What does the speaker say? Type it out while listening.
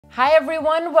Hi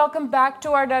everyone, welcome back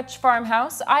to our Dutch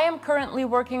farmhouse. I am currently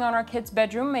working on our kids'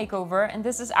 bedroom makeover, and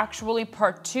this is actually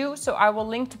part 2, so I will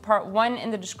link to part 1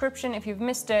 in the description if you've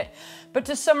missed it. But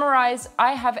to summarize,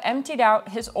 I have emptied out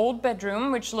his old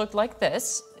bedroom, which looked like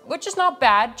this, which is not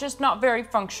bad, just not very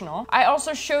functional. I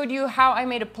also showed you how I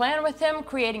made a plan with him,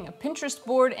 creating a Pinterest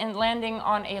board and landing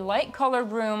on a light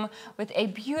colored room with a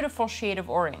beautiful shade of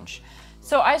orange.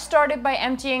 So I started by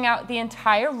emptying out the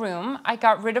entire room. I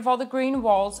got rid of all the green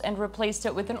walls and replaced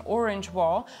it with an orange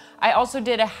wall. I also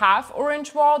did a half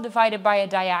orange wall divided by a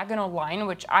diagonal line,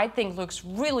 which I think looks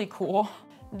really cool.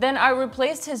 Then I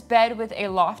replaced his bed with a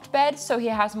loft bed so he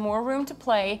has more room to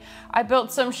play. I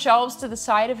built some shelves to the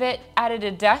side of it, added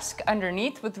a desk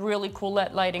underneath with really cool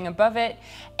LED lighting above it,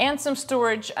 and some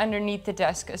storage underneath the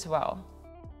desk as well.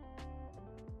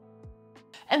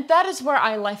 And that is where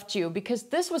I left you, because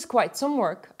this was quite some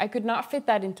work. I could not fit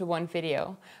that into one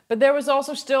video, but there was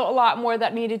also still a lot more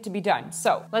that needed to be done.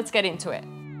 So let's get into it.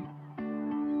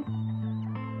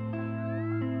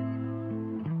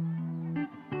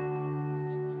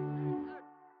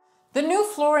 The new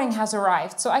flooring has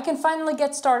arrived, so I can finally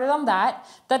get started on that.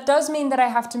 That does mean that I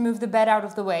have to move the bed out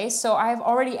of the way, so I've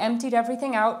already emptied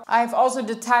everything out. I've also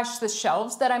detached the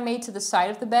shelves that I made to the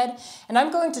side of the bed, and I'm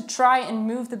going to try and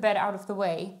move the bed out of the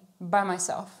way by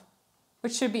myself,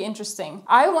 which should be interesting.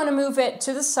 I want to move it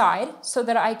to the side so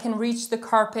that I can reach the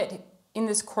carpet in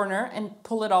this corner and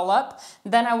pull it all up.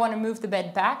 Then I want to move the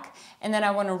bed back, and then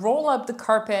I want to roll up the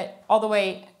carpet all the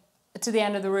way to the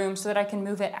end of the room so that I can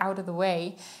move it out of the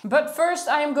way. But first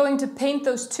I am going to paint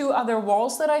those two other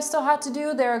walls that I still had to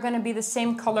do. They're going to be the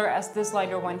same color as this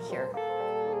lighter one here.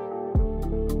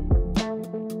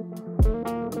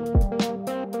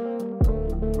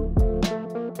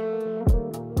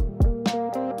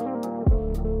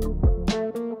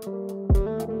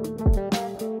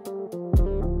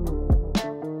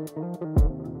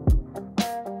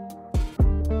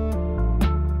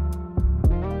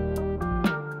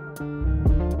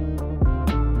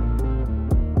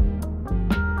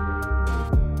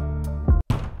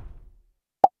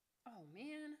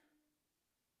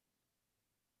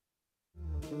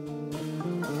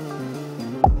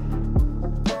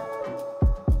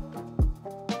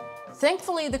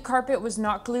 Thankfully, the carpet was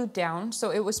not glued down,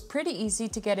 so it was pretty easy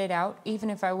to get it out,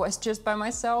 even if I was just by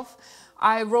myself.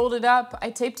 I rolled it up, I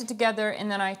taped it together, and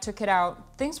then I took it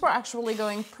out. Things were actually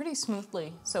going pretty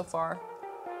smoothly so far.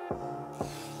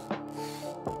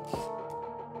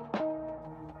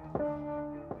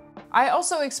 I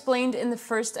also explained in the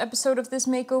first episode of this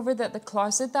makeover that the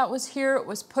closet that was here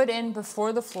was put in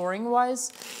before the flooring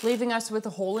was, leaving us with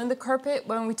a hole in the carpet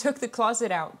when we took the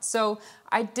closet out. So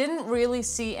I didn't really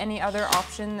see any other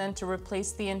option than to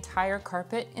replace the entire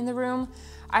carpet in the room.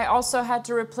 I also had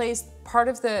to replace part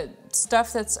of the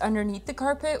stuff that's underneath the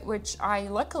carpet, which I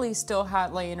luckily still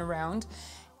had laying around,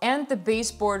 and the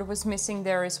baseboard was missing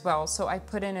there as well, so I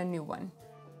put in a new one.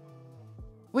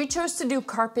 We chose to do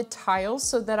carpet tiles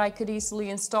so that I could easily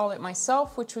install it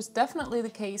myself, which was definitely the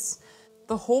case.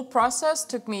 The whole process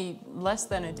took me less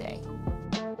than a day.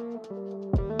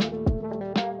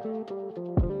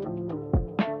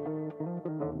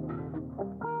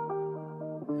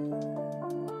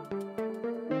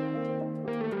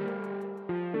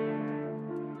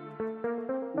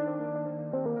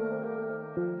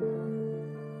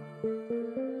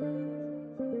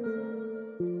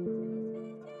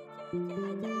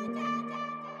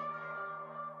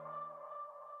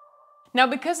 Now,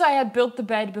 because I had built the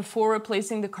bed before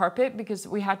replacing the carpet, because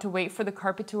we had to wait for the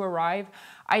carpet to arrive,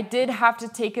 I did have to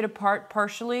take it apart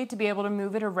partially to be able to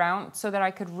move it around so that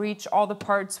I could reach all the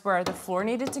parts where the floor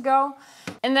needed to go.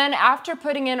 And then after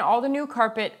putting in all the new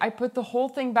carpet, I put the whole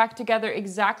thing back together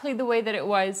exactly the way that it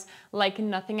was, like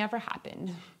nothing ever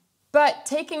happened. But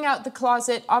taking out the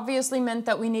closet obviously meant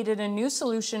that we needed a new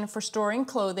solution for storing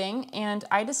clothing, and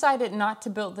I decided not to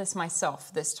build this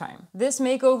myself this time. This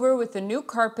makeover with the new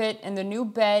carpet and the new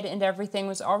bed and everything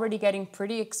was already getting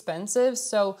pretty expensive,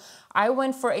 so I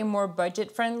went for a more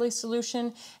budget-friendly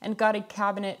solution and got a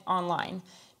cabinet online.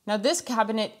 Now this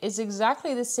cabinet is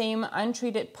exactly the same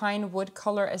untreated pine wood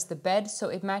color as the bed, so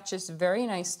it matches very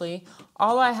nicely.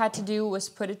 All I had to do was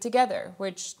put it together,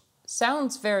 which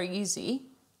sounds very easy.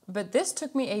 But this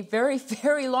took me a very,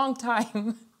 very long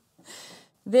time.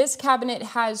 This cabinet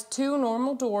has 2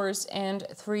 normal doors and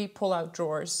 3 pull-out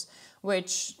drawers,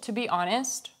 which, to be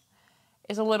honest,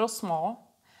 is a little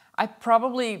small. I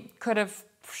probably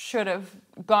should have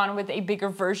gone with a bigger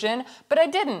version, but I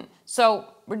didn't.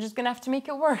 So we're just gonna have to make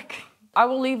it work. I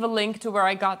will leave a link to where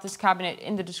I got this cabinet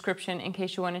in the description in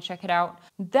case you want to check it out.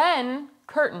 Then,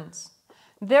 curtains.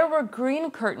 There were green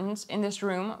curtains in this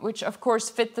room, which of course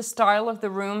fit the style of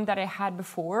the room that I had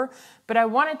before, but I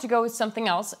wanted to go with something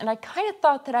else, and I kind of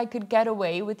thought that I could get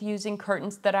away with using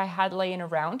curtains that I had laying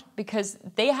around because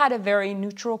they had a very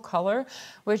neutral color,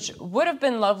 which would have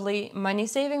been lovely money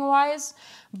saving wise,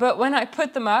 but when I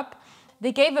put them up,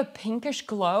 they gave a pinkish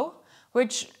glow,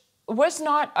 which was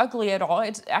not ugly at all.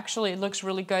 It actually looks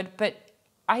really good, but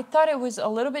I thought it was a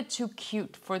little bit too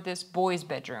cute for this boy's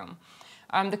bedroom.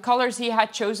 The colors he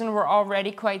had chosen were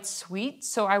already quite sweet,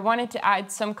 so I wanted to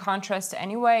add some contrast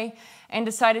anyway and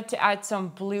decided to add some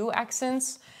blue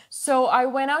accents. So I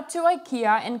went out to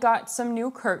IKEA and got some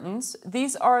new curtains.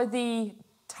 These are the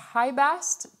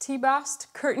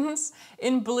T-Bast curtains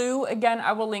in blue. Again,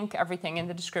 I will link everything in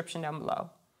the description down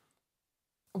below.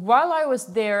 While I was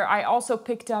there, I also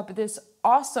picked up this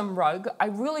awesome rug. I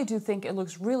really do think it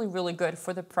looks really good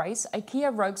for the price.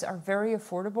 IKEA rugs are very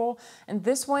affordable, and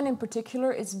this one in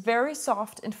particular is very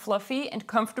soft and fluffy and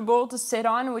comfortable to sit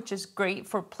on, which is great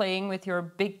for playing with your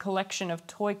big collection of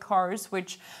toy cars,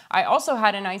 which I also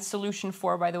had a nice solution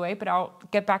for, by the way, but I'll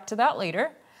get back to that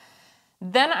later.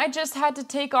 Then I just had to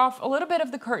take off a little bit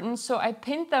of the curtains, so I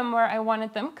pinned them where I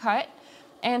wanted them cut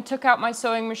and took out my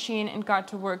sewing machine and got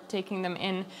to work taking them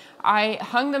in. I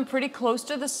hung them pretty close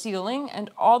to the ceiling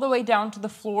and all the way down to the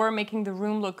floor, making the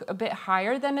room look a bit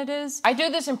higher than it is. I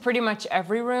do this in pretty much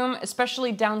every room,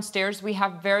 especially downstairs. We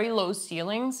have very low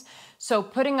ceilings, so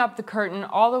putting up the curtain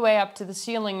all the way up to the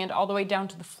ceiling and all the way down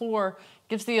to the floor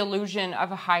gives the illusion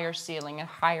of a higher ceiling, a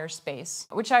higher space,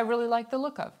 which I really like the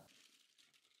look of.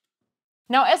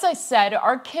 Now, as I said,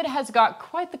 our kid has got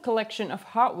quite the collection of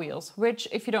Hot Wheels, which,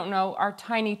 if you don't know, are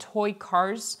tiny toy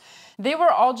cars. They were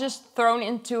all just thrown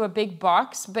into a big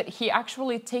box, but he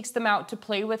actually takes them out to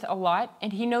play with a lot,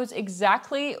 and he knows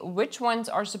exactly which ones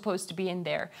are supposed to be in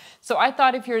there. So I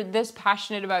thought if you're this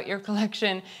passionate about your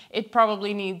collection, it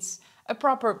probably needs a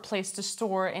proper place to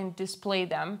store and display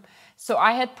them. So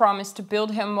I had promised to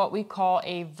build him what we call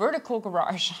a vertical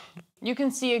garage. You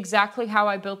can see exactly how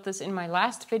I built this in my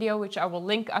last video, which I will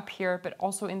link up here, but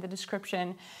also in the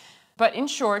description. But in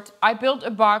short, I built a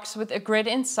box with a grid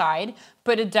inside,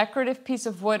 put a decorative piece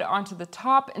of wood onto the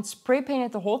top and spray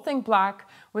painted the whole thing black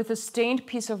with a stained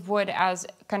piece of wood as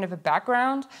kind of a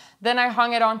background. Then I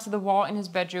hung it onto the wall in his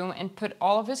bedroom and put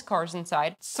all of his cars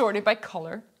inside, sorted by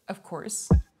color, of course.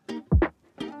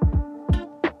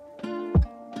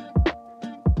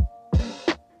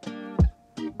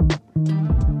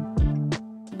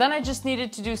 Then I just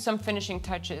needed to do some finishing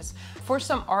touches. For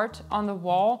some art on the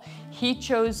wall, he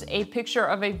chose a picture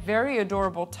of a very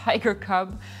adorable tiger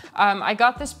cub. I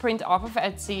got this print off of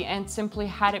Etsy and simply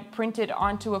had it printed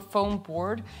onto a foam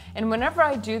board. And whenever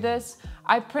I do this,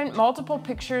 I print multiple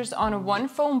pictures on one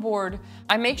foam board.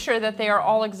 I make sure that they are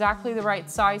all exactly the right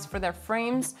size for their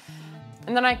frames.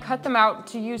 And then I cut them out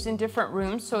to use in different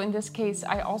rooms. So in this case,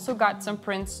 I also got some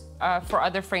prints for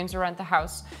other frames around the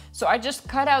house. So I just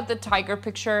cut out the tiger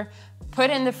picture,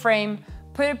 put in the frame,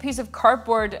 put a piece of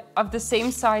cardboard of the same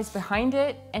size behind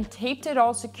it, and taped it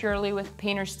all securely with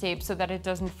painter's tape so that it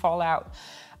doesn't fall out.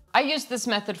 I use this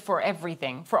method for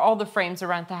everything, for all the frames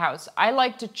around the house. I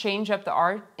like to change up the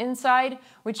art inside,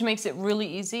 which makes it really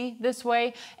easy this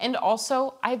way. And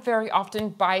also, I very often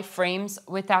buy frames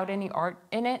without any art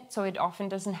in it, so it often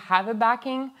doesn't have a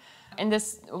backing. And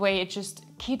this way, it just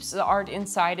keeps the art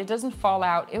inside. It doesn't fall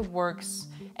out, it works,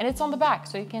 and it's on the back,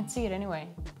 so you can't see it anyway.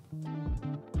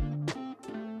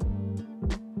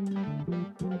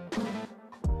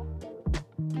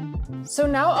 So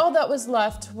now all that was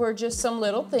left were just some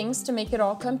little things to make it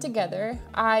all come together.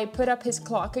 I put up his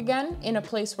clock again in a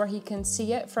place where he can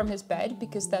see it from his bed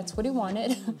because that's what he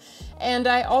wanted. And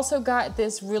I also got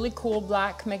this really cool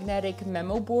black magnetic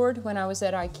memo board when I was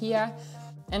at IKEA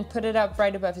and put it up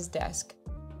right above his desk.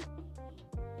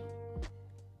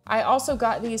 I also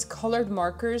got these colored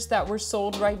markers that were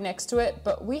sold right next to it,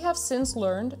 but we have since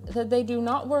learned that they do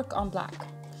not work on black.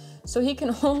 So he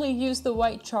can only use the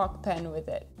white chalk pen with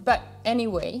it. But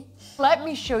anyway, let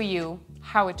me show you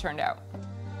how it turned out.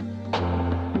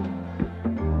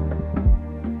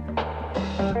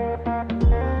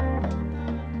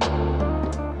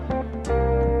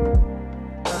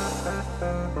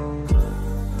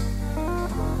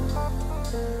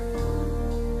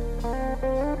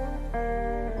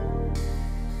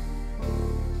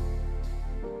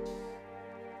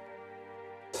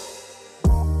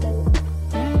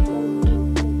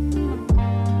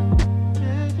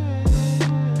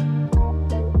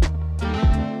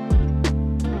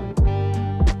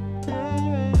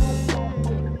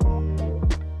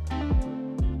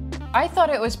 I thought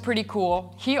it was pretty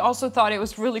cool. He also thought it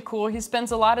was really cool. He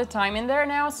spends a lot of time in there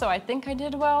now, so I think I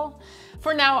did well.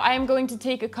 For now, I am going to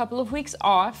take a couple of weeks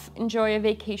off, enjoy a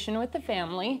vacation with the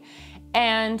family,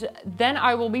 and then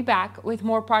I will be back with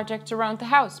more projects around the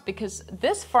house because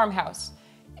this farmhouse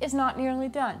is not nearly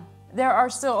done. There are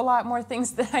still a lot more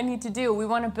things that I need to do. We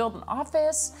want to build an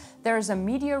office. There's a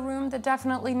media room that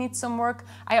definitely needs some work.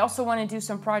 I also want to do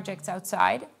some projects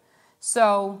outside.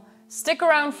 So stick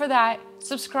around for that.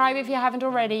 Subscribe if you haven't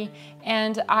already.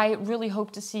 And I really hope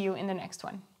to see you in the next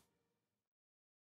one.